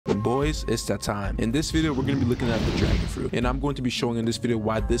boys, it's that time. In this video, we're going to be looking at the dragon fruit, and I'm going to be showing in this video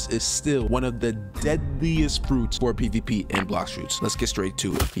why this is still one of the deadliest fruits for PvP and Blox fruits. Let's get straight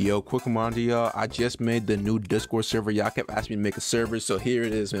to it. Yo, quick reminder, y'all, I just made the new Discord server. Y'all kept asking me to make a server, so here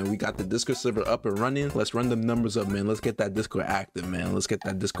it is, man. We got the Discord server up and running. Let's run them numbers up, man. Let's get that Discord active, man. Let's get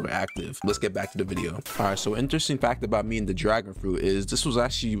that Discord active. Let's get back to the video. All right, so interesting fact about me and the dragon fruit is this was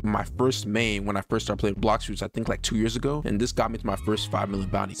actually my first main when I first started playing Blox fruits, I think like 2 years ago, and this got me to my first 5 million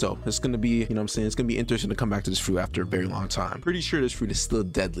bounty. So it's gonna be, you know what I'm saying, it's gonna be interesting to come back to this fruit after a very long time. Pretty sure this fruit is still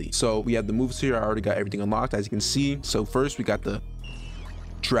deadly. So we have the moves here. I already got everything unlocked, as you can see. So first we got the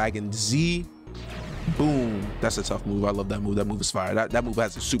Dragon Z. Boom. That's a tough move. I love that move. That move is fire. That move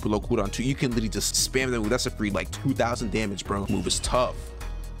has a super low cooldown too. You can literally just spam that move. That's a free like 2,000 damage, bro. Move is tough.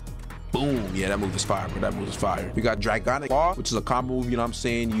 Boom. Yeah, that move is fire, bro. That move is fire. We got Dragonic Claw, which is a combo move, you know what I'm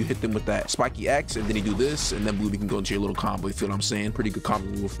saying? You hit them with that spiky X, and then you do this, and then boom, you can go into your little combo. You feel what I'm saying? Pretty good combo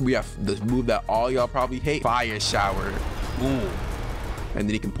move. We have the move that all y'all probably hate, Fire Shower. Boom. And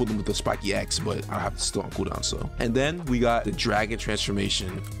then you can pull them with the spiky X, but I have to still on cooldown, so. And then we got the Dragon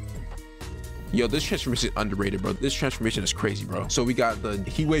Transformation. Yo, this transformation is underrated, bro. This transformation is crazy, bro. So we got the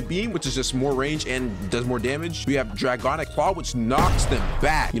Heat Wave Beam, which is just more range and does more damage. We have Dragonic Claw, which knocks them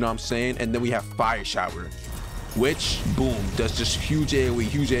back, you know what I'm saying? And then we have Fire Shower, which boom does just huge AoE,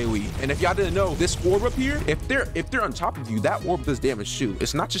 huge AoE. And if y'all didn't know, this orb up here, if they're on top of you, that orb does damage too.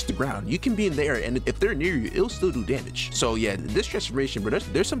 It's not just the ground. You can be in there, and if they're near you, it'll still do damage. So yeah, this transformation, bro,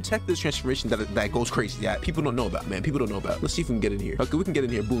 there's some tech to this transformation that goes crazy that people don't know about, man. People don't know about. Let's see if we can get in here. Okay, we can get in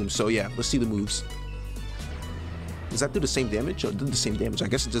here. Boom. So yeah, let's see the moves. Does that do the same damage? Oh, it did the same damage. I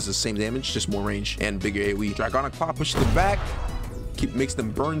guess it does the same damage, just more range and bigger AoE. Dragonic Claw pushes them back. Makes them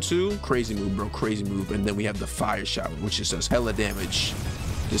burn too. Crazy move, bro. Crazy move. And then we have the Fire Shower, which just does hella damage.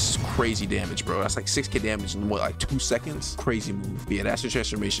 This is crazy damage, bro. That's like 6k damage in what, like 2 seconds? Crazy move. But yeah, that's the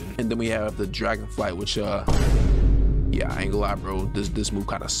transformation. And then we have the Dragon Flight, which yeah, I ain't gonna lie, bro. This move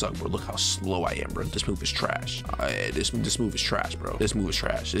kind of sucked, bro. Look how slow I am, bro. This move is trash. This move is trash, bro. This move is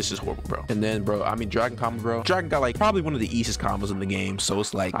trash. This is horrible, bro. And then, bro, I mean, Dragon combo, bro. Dragon got like probably one of the easiest combos in the game. So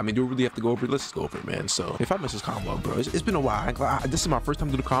it's like, I mean, do we really have to go over it? Let's just go over it, man. So if I miss this combo, bro, it's been a while. This is my first time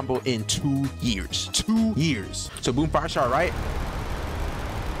doing the combo in 2 years. 2 years. So boom, Fire Shower, right?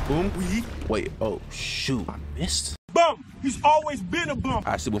 Boom. Wait. Oh shoot, I missed. Bum. He's always been a bum.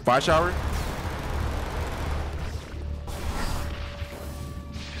 I see. Boom, Fire Shower.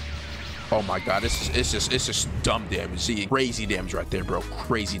 Oh my god, it's just dumb damage. See, crazy damage right there, bro.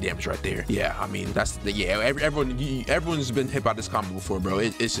 Crazy damage right there. Yeah, I mean, that's the, yeah, everyone's been hit by this combo before, bro.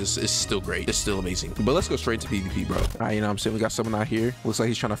 It's still great. It's still amazing. But let's go straight to PvP, bro. All right, you know what I'm saying? We got someone out here. Looks like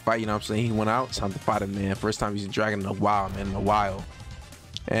he's trying to fight, you know what I'm saying? He went out. It's time to fight him, man. First time he's dragging in a while, man, in a while.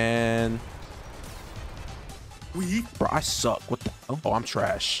 And bro, I suck. What the hell? Oh, I'm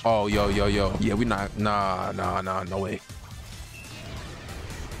trash. Oh, yo. Yeah, we not, nah, no way.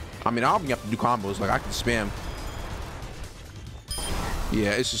 I mean, I don't even have to do combos. Like, I can spam. Yeah,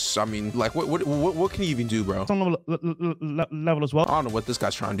 it's just, I mean, like, what can you even do, bro? Some level as well. I don't know what this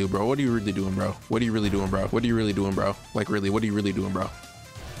guy's trying to do, bro. What are you really doing, bro? What are you really doing, bro? What are you really doing, bro? Like, really, what are you really doing, bro?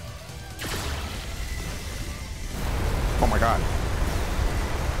 Oh my god.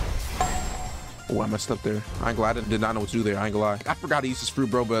 Oh, I messed up there. I ain't gonna lie. I did not know what to do there. I ain't gonna lie. I forgot to use this fruit,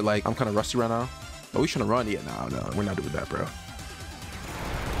 bro, but like, I'm kind of rusty right now. Oh, we trying to run? Yeah, no, we're not doing that, bro.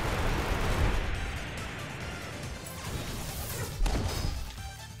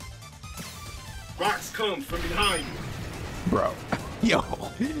 Blox comes from behind you. Bro.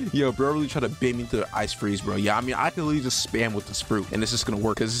 Yo, bro, really trying to bait me into the ice freeze, bro. Yeah, I mean, I can literally just spam with this fruit, and it's just gonna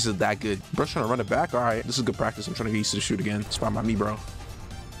work because this is that good. Bro's trying to run it back. All right, this is good practice. I'm trying to get used to the shoot again. It's fine by me, bro.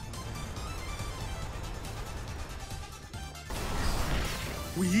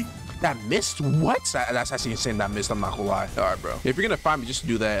 That missed? What? That's actually insane. That missed. I'm not gonna lie. All right, bro. If you're gonna find me, just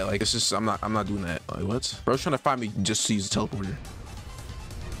do that. Like, it's just, I'm not doing that. Like, what? Bro's trying to find me just to use the teleporter.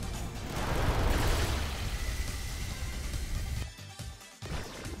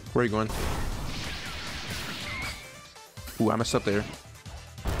 Where are you going? Ooh, I messed up there.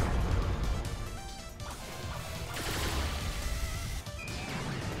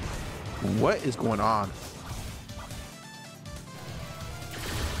 What is going on?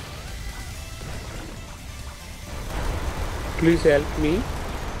 Please help me.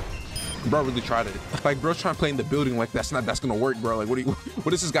 Bro really tried it. Like, bro's trying to play in the building like that's gonna work, bro. Like,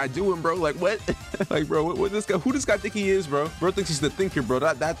 what is this guy doing, bro? Like, what? Like, bro, what this guy, who does this guy think he is, bro? Bro thinks he's the thinker, bro.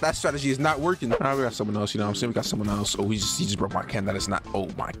 That strategy is not working. All right, we got someone else, you know what I'm saying? We got someone else. Oh, he just broke my can. That is not, oh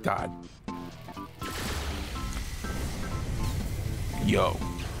my god. Yo.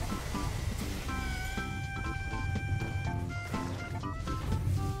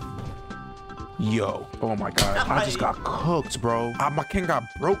 Yo, oh my god, I just got cooked, bro. My king got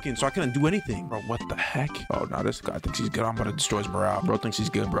broken, so I couldn't do anything. Bro, what the heck? Oh, no, this guy thinks he's good. I'm about to destroy his morale. Bro thinks he's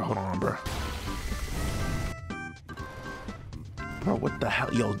good, bro. Hold on, bro. Bro, what the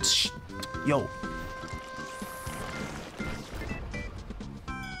hell? Yo, yo.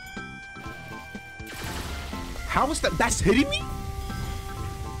 How is that? That's hitting me?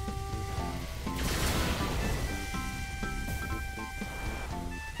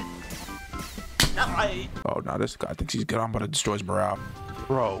 Oh, no, this guy thinks he's good. I'm about to destroy his morale.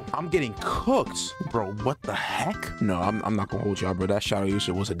 Bro, I'm getting cooked. Bro, what the heck? No, I'm not gonna hold y'all, bro. That shadow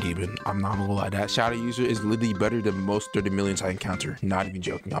user was a demon. I'm not gonna lie. That shadow user is literally better than most 30 millions I encounter. Not even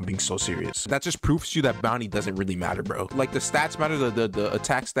joking. I'm being so serious. That just proves to you that bounty doesn't really matter, bro. Like, the stats matter, the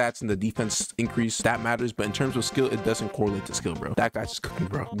attack stats and the defense increase, that matters. But in terms of skill, it doesn't correlate to skill, bro. That guy's just cooking,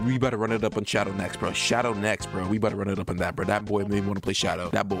 bro. We better run it up on Shadow next, bro. Shadow next, bro. We better run it up on that, bro. That boy made me want to play Shadow.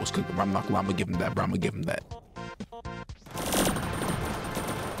 That boy was cooking, bro. I'm not gonna lie. I'm gonna give him that, bro. I'm gonna give him that.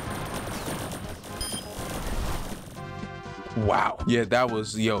 Wow. Yeah, that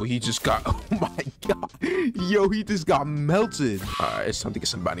was, yo, he just got, oh my god. Yo, he just got melted. All right, it's time to get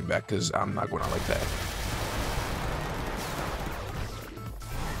some bounty back because I'm not going out like that.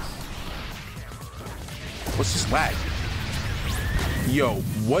 What's this lag? Yo,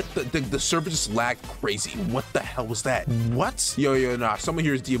 what the server just lagged crazy. What the hell was that? What? Yo, nah, someone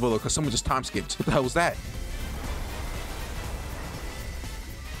here is Diavolo because someone just time skipped. What the hell was that?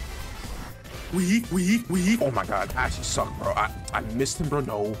 Oh my god, I actually suck, bro. I missed him, bro.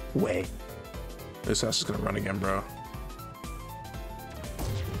 No way. This ass is gonna run again, bro.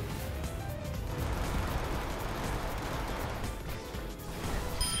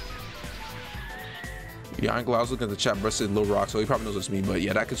 Yeah, I ain't glad I was looking at the chat, bro. Said Lil Rock, so he probably knows it's me. But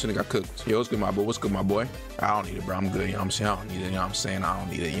yeah, that Kitsune got cooked. Yo, what's good, my boy? What's good, my boy? I don't need it, bro. I'm good. You know what I'm saying? I don't need it. You know what I'm saying? I don't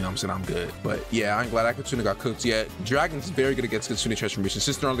need it. You know what I'm saying? I'm good. But yeah, I ain't glad that Kitsune got cooked yet. Dragon's very good against Kitsune transformation.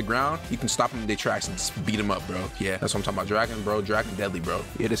 Since they're on the ground, you can stop them in their tracks and just beat them up, bro. Yeah, that's what I'm talking about. Dragon, bro. Dragon deadly, bro.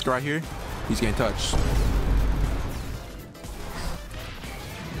 Yeah, this guy right here, he's getting touched.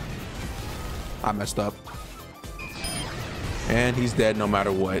 I messed up. And he's dead no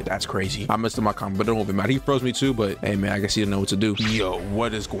matter what. That's crazy. I missed my combo, but it don't even matter. He froze me too, but hey, man, I guess he didn't know what to do. Yo,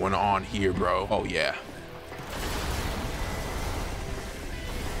 what is going on here, bro? Oh, yeah.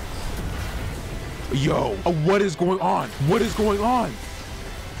 Yo, what is going on? What is going on?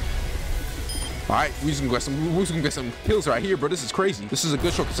 All right, we're just gonna get some kills right here, bro. This is crazy. This is a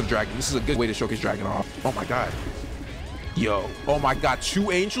good showcase of Dragon. This is a good way to showcase Dragon off. Oh, my God. Yo, oh, my God.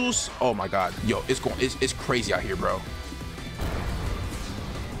 2 angels? Oh, my God. Yo, it's crazy out here, bro.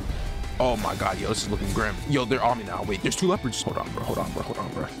 Oh my god, yo, this is looking grim. Yo, they're on me now. Wait, there's 2 leopards. Hold on, bro. Hold on, bro. Hold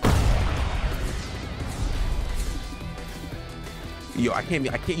on, bro. Yo, I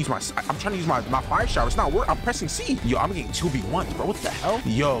can't use my, I'm trying to use my fire shower. It's not working. I'm pressing C. Yo, I'm getting 2v1, bro. What the hell?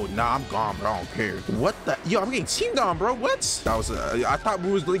 Yo, nah, I'm gone, bro. I don't care. What the? Yo, I'm getting teamed on, bro. What? That was, I thought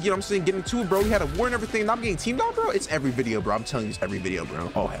we was, like, you know what I'm saying, getting to it, bro. We had a war and everything. Now I'm getting teamed on, bro. It's every video, bro. I'm telling you, it's every video,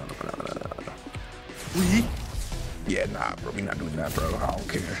 bro. Oh, hell no. Yeah, nah, bro. We not doing that, bro. I don't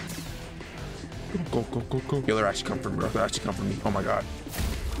care. Go. Yo, they're actually coming for me, bro. They're actually coming for me. Oh my god.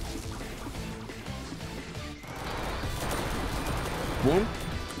 Boom.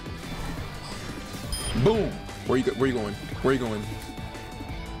 Boom. Where you going? Where you going?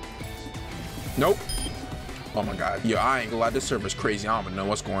 Nope. Oh my god. Yo, I ain't gonna lie, this server's crazy. I don't even know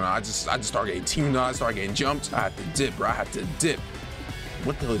what's going on. I just started getting teamed on, I started getting jumped. I had to dip, bro. I had to dip.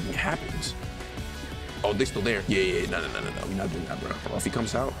 What the hell even happened? Oh, they still there. Yeah. No. We're not doing that, bro. Well, if he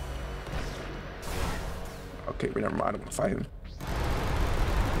comes out. Okay, but never mind. I'm gonna fight him.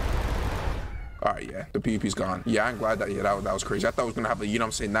 All right, yeah, the PvP's gone. Yeah, I'm glad that, yeah, that was crazy. I thought I was gonna have a, you know what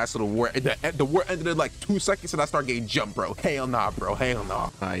I'm saying, nice little war. The war ended in like 2 seconds and I started getting jumped, bro. Hell nah, bro. Hell nah.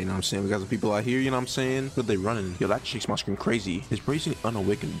 All right, you know what I'm saying? We got some people out here, you know what I'm saying? What are they running? Yo, that shakes my screen crazy. Is Bracing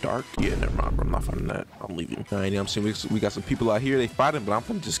Unawakened Dark? Yeah, never mind, bro. I'm not fighting that. I'm leaving. All right, you know what I'm saying? We got some people out here. They fighting, but I'm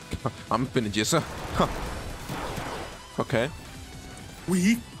finna just, okay.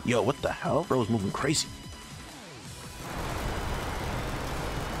 Yo, what the hell? Bro is moving crazy.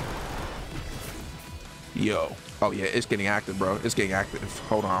 Yo, oh yeah, it's getting active, bro. It's getting active.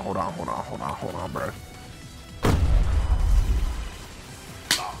 Hold on, bro.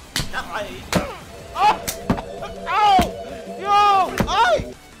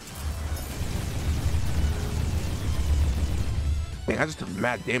 Man, I just took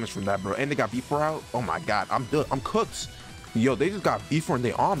mad damage from that, bro. And they got B4 out. Oh my god, I'm cooked. Yo, they just got B4 and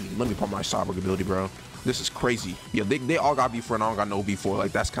they on me. Let me put my cyber ability, bro. This is crazy. Yeah, they all got B4 and I don't got no B4.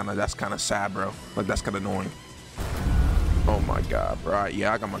 Like, that's kind of sad, bro. Like, that's kind of annoying. Oh my god, bro.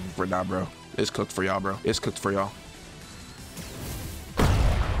 Yeah, I got my B4 now, bro. It's cooked for y'all, bro. It's cooked for y'all.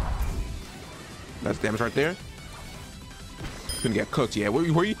 That's damage right there. Gonna get cooked. Yeah,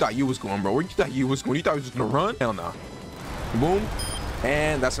 where you thought you was going, bro? Where you thought you was going? You thought you was just gonna run? Hell no. Boom.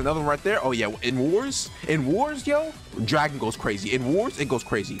 And that's another one right there. Oh yeah, in wars, yo, dragon goes crazy. In wars, it goes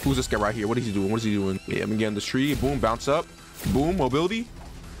crazy. Who's this guy right here? What is he doing? What is he doing? Yeah, I'm gonna get in this tree. Boom, bounce up. Boom, mobility.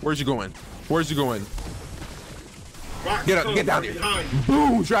 Where's he going? Where's he going? Get up, get down here.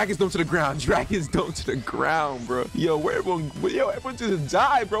 Boom, dragons dome to the ground. Dragons dome to the ground, bro. Yo, everyone just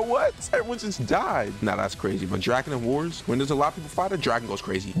died, bro. What? Everyone just died. Nah, that's crazy. But dragon in wars, when there's a lot of people fighting, dragon goes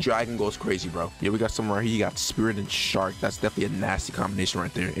crazy. Dragon goes crazy, bro. Yeah, we got someone right here. You got spirit and shark. That's definitely a nasty combination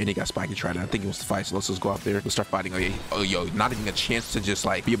right there. And he got spiky trident. I think he wants to fight, so let's just go out there. Let's start fighting. Oh, yeah. Oh, yo, not even a chance to just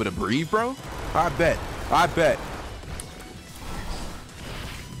like be able to breathe, bro. I bet.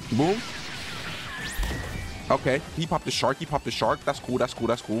 Boom. Okay, he popped the shark. That's cool. Bro,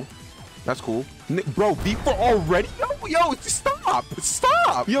 V4 already? Yo, stop.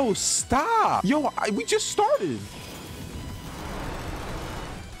 Yo, stop. Yo, we just started.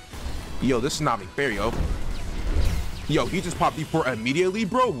 Yo, this is not fair, yo. Yo, he just popped V4 immediately,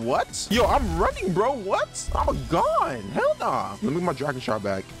 bro. What? Yo, I'm running, bro. What? I'm gone. Hell nah. Let me get my dragon shot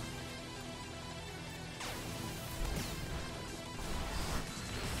back.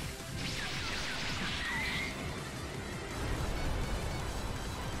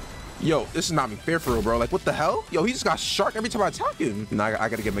 Yo, this is not fair for real, bro. Like, what the hell? Yo, he just got shark every time I attack him. Nah, I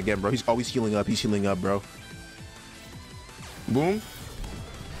gotta get him again, bro. He's always healing up. He's healing up, bro. Boom.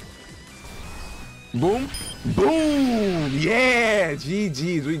 Boom. Boom. Yeah.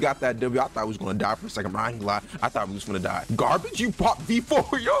 GG's. We got that W. I thought we was gonna die for a second. I ain't gonna lie. I thought we was gonna die. Garbage? You popped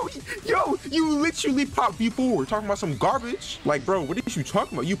V4. Yo, you literally popped V4. Talking about some garbage. Like, bro, what are you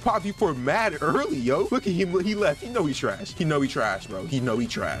talking about? You popped V4 mad early, yo. Look at him. He left. He know he's trash. He know he trash, bro. He know he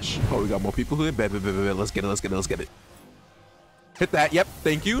trash. Oh, we got more people here. Let's get it. Hit that. Yep.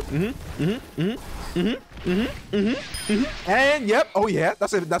 Thank you. And yep. Oh yeah.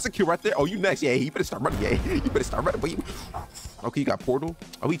 That's a kill right there. Oh, you next. Yeah. You better start running. Yeah. You better start running. But okay, you got portal.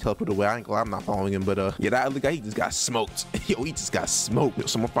 Oh, he teleported away. I ain't glad I'm not following him. But yeah, that other guy, he just got smoked. Yo, he just got smoked. Yo,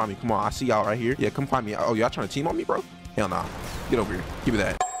 someone find me. Come on. I see y'all right here. Yeah, come find me. Oh, y'all trying to team on me, bro? Hell nah. Get over here. Give me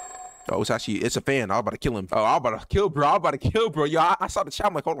that. Oh, it's a fan. I'm about to kill him. Oh, I'm about to kill, bro. Yo, I saw the chat.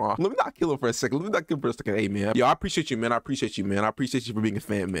 I'm like, hold on. Let me not kill him for a second. Hey, man. Yo, I appreciate you, man. I appreciate you for being a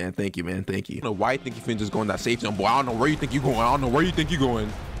fan, man. Thank you, man. Thank you. I don't know why you think you finna just go in that safe zone, boy. I don't know where you think you're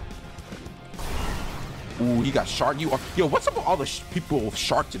going. Ooh, he got shark. Yo, what's up with all the people with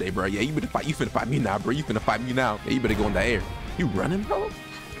shark today, bro? Yeah, you finna fight me now, bro. Yeah, you better go in the air. You running, bro?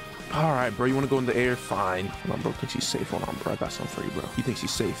 All right, bro. You want to go in the air? Fine. Hold on, bro. Thinks he's safe. Hold on, bro. I got something for you, bro. He thinks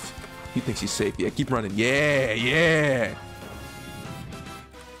he's safe. Yeah, keep running. Yeah.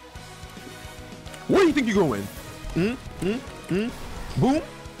 Where do you think you're going? Boom.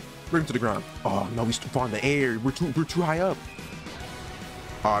 Bring him to the ground. Oh, no, he's too far in the air. We're too high up.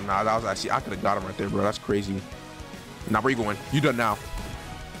 Oh, nah, that was actually, I could have got him right there, bro. That's crazy. Now, where you going? You done now.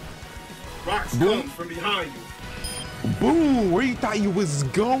 Blox comes from behind you. Boom! Where you thought you was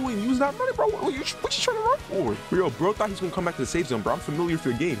going? You was not running, bro. What you trying to run for? Yo, bro, thought he was gonna come back to the safe zone, bro. I'm familiar with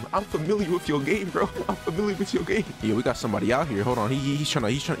your game, bro. Yeah, we got somebody out here. Hold on. He's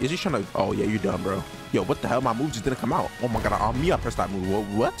trying to. Oh yeah, you're done, bro. Yo, what the hell? My move just didn't come out. Oh my god, on me, I pressed that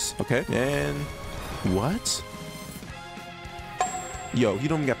move. What? Okay. And what? Yo, he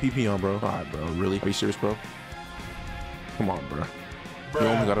don't even got PP on, bro. All right, bro. Really? Are you serious, bro? Come on, bro. You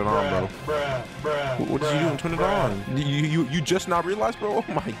only got it on, bro. What did you do? Turn it on. You just now realized, bro?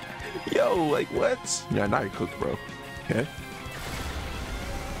 Oh my god. Yo, like what? Yeah, now you're cooked, bro. Okay.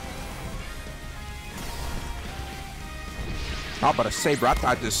 I was about to say, bro, I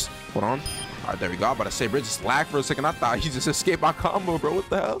thought this. Hold on. All right, there we go. I was about to say, bro, just lag for a second. I thought he just escaped my combo, bro. What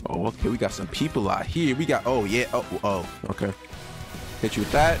the hell? Oh, okay. We got some people out here. We got. Oh yeah. Oh. Okay. Hit you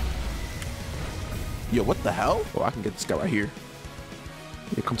with that. Yo, what the hell? Oh, I can get this guy right here.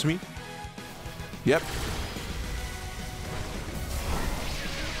 Yeah, come to me. Yep.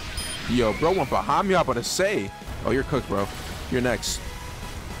 Yo, bro went behind me. I'm about to say. Oh, you're cooked, bro. You're next.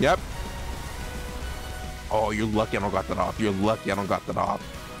 Yep. Oh, you're lucky I don't got that off.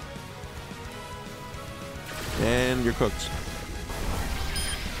 And you're cooked.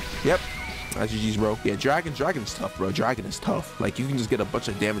 Yep. That's GG's, bro. Yeah, Dragon's tough, bro. Dragon is tough. Like, you can just get a bunch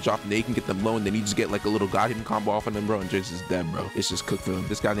of damage off and they can get them low, and then you just get like a little god-hidden combo off of them, bro, and Jace is dead, bro. It's just cooked for him.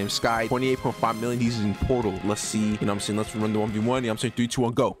 This guy named Sky, 28.5 million. He's in Portal. Let's see. You know what I'm saying? Let's run the 1v1. You know what I'm saying? 3, 2,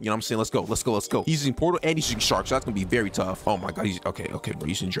 1, go. You know what I'm saying? Let's go. He's in Portal and he's using Shark, so that's gonna be very tough. Oh my god, he's okay, bro.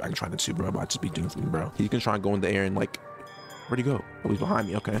 He's in Dragon trying to too, bro. I might just be doing for me, bro. He's gonna try and go in the air and like, where'd he go? Oh, he's behind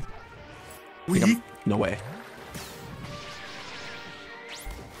me. Okay. No way.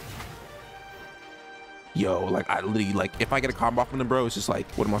 Yo, like I literally, like if I get a combo from them, bro, it's just like,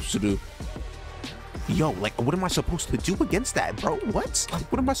 what am I supposed to do? Yo, like what am I supposed to do against that, bro? What? Like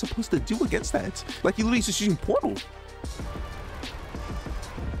what am I supposed to do against that? Like he literally is just using Portal.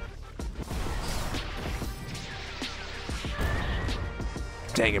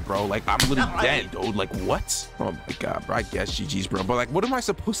 Dang it, bro. Like, I'm literally dead, dude. Like, what? Oh, my God, bro. I guess GG's, bro. But, like, what am I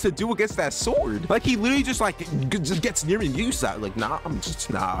supposed to do against that sword? Like, he literally just, like, just gets near me and uses that. Like, nah,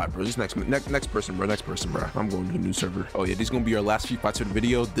 bro. This next person, bro. Next person, bro. I'm going to a new server. Oh, yeah. These are going to be our last few fights of the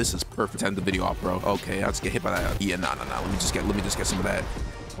video. This is perfect. End the video off, bro. Okay, I'll just get hit by that. Yeah, nah. Let me just get some of that.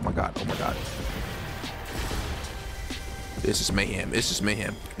 Oh, my God. Oh, my God. This is mayhem. It's just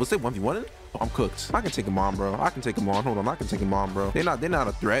mayhem. What's that 1v1? Oh, I'm cooked. I can take him on, bro. I can take him on. Hold on. I can take him on, bro. They're not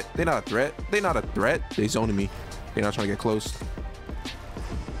a threat. They're not a threat. They're not a threat. They zoning me. They're not trying to get close.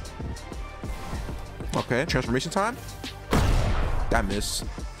 Okay. Transformation time. That missed.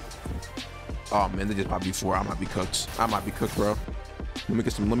 Oh man, they just popped before. I might be cooked. I might be cooked, bro. Let me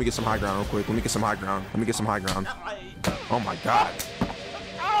get some high ground real quick. Let me get some high ground. Oh my God.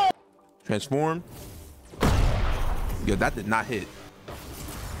 Transform. Yo, that did not hit.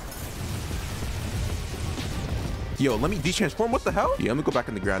 Yo, let me de-transform. What the hell? Yeah, let me go back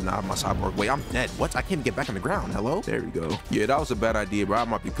in the ground now. My cyborg. Wait, I'm dead. What? I can't get back in the ground. Hello? There we go. Yeah, that was a bad idea, bro. I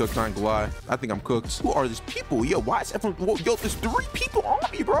might be cooked. I ain't gonna lie. I think I'm cooked. Who are these people? Yo, why is everyone? Whoa, yo, there's 3 people on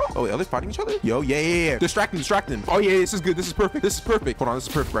me, bro. Oh, yeah, are they fighting each other? Yo, yeah. Distract them. Oh, yeah, this is good. This is perfect. Hold on, this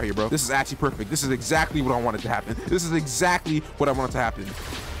is perfect right here, bro. This is actually perfect. This is exactly what I wanted to happen.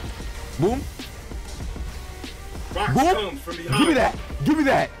 Boom. Boom. Give me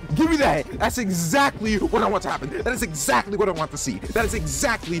that. That's exactly what I want to happen. That is exactly what I want to see.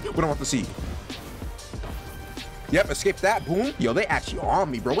 Yep, escape that. Boom. Yo, they actually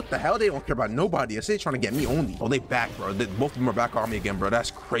on me, bro. What the hell? They don't care about nobody. They trying to get me only. Oh, they back, bro. Both of them are back on me again, bro. That's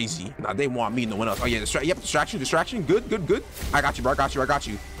crazy. Nah, they want me, no one else. Oh, yeah, distraction. Good. I got you, bro. I got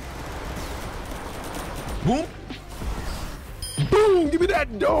you. Boom. Boom! Give me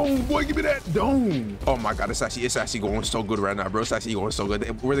that dome, boy. Oh my God, it's actually going so good right now, bro. It's actually going so good.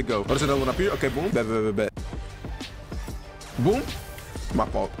 Where'd it go? Oh, there's another one up here. Okay, boom. Bet. Boom. My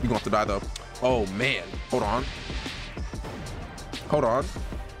fault. You're gonna have to die though. Oh man. Hold on.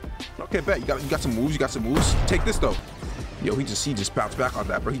 Okay, bet. You got some moves. Take this though. Yo, he just bounced back on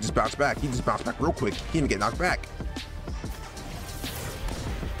that, bro. He just bounced back real quick. He didn't get knocked back.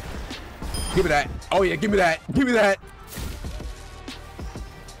 Give me that. Oh yeah, give me that.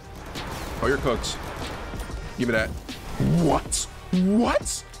 Oh, you're cooked. Give me that. What?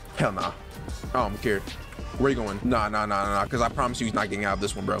 Hell nah. I don't care. Where you going? Nah. Because I promise you he's not getting out of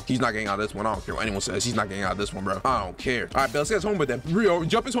this one, bro. I don't care what anyone says. He's not getting out of this one, bro. I don't care. All right, Bill, let's get his homeboy then. Rio,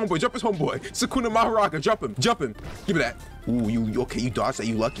 jump his homeboy. Sakuna Maharaka, jump him. Give me that. Ooh, you dodged that.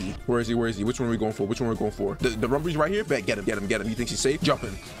 You lucky. Where is he? Which one are we going for? The Rumbly's right here. Bet, get him. You think he's safe? Jump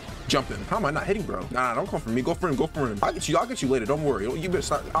him. How am I not hitting, bro? Nah, don't come for me. Go for him. I'll get you later. Don't worry. You better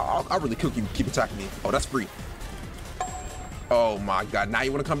start. I'll really cook you. Keep attacking me. Oh, that's free. Oh my God. Now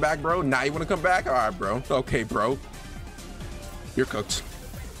you want to come back, bro? All right, bro. Okay, bro. You're cooked.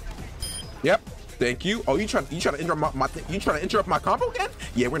 Yep. Thank you. Oh, you trying to interrupt my combo again?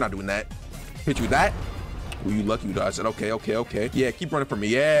 Yeah, we're not doing that. Hit you with that. Ooh, you lucky you dodged it. Okay. Yeah, keep running from me.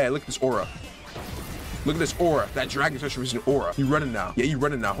 Yeah, look at this aura. That dragon toucher is an aura. You running now. Yeah, you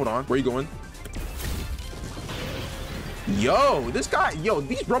running now. Hold on. Where you going? Yo, this guy. Yo,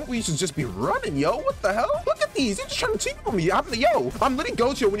 these Rumblies should just be running, yo. What the hell? Look at these. They're just trying to team up on me. I'm literally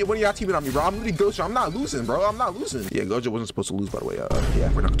Gojo when y'all teaming on me, bro. I'm not losing, bro. Yeah, Gojo wasn't supposed to lose, by the way.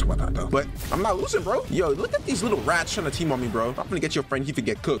 Yeah, we're not gonna talk about that, though. But I'm not losing, bro. Yo, look at these little rats trying to team on me, bro. I'm gonna get your friend. He could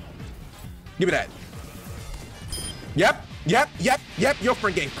get cooked. Give me that. Yep. Your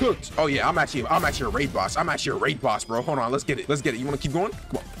friend getting cooked. Oh yeah, I'm actually a raid boss. Bro. Hold on, let's get it. You wanna keep going?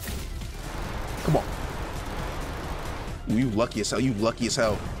 Come on. Ooh, you lucky as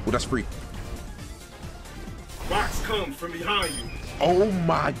hell. Well, that's free. Blox comes from behind you. Oh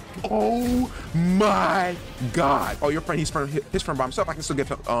my God. Oh, your friend, his friend by himself. I can still get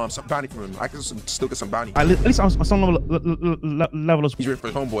some bounty from him. I can still get some bounty. At least on some level. He's ready for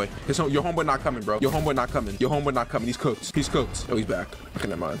his homeboy. Your homeboy not coming, bro. Your homeboy not coming. He's cooked. Oh, he's back. Okay,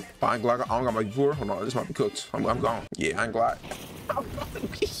 never mind. I ain't glad. I don't got my before. Hold on, this might be cooked. I'm gone. Yeah, I ain't glad.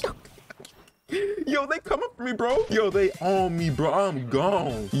 Yo, they coming for me, bro. Yo, they on me, bro. I'm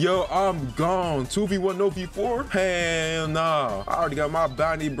gone. Yo, I'm gone. 2v1, no v4? Hell nah. I already got my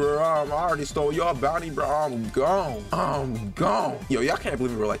bounty, bro. I already stole y'all bounty, bro. I'm gone. I'm gone. Yo, y'all can't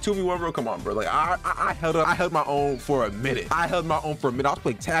believe me, bro. Like 2v1, bro. Come on, bro. Like I held my own for a minute. I held my own for a minute. I was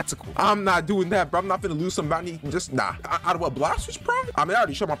playing tactical. I'm not doing that, bro. I'm not finna lose some bounty. Just nah. Out of what, Blox was pride? I mean, I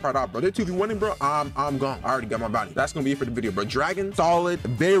already showed my pride out, bro. They're 2v1ing, bro. I'm gone. I already got my bounty. That's gonna be it for the video, bro. Dragon, solid,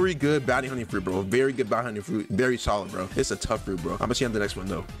 very good bounty hunting fruit, bro. Very good bounty hunting fruit. Very solid, bro. It's a tough fruit, bro. I'm gonna see you on the next one,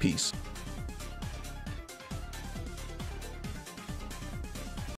 though. Peace.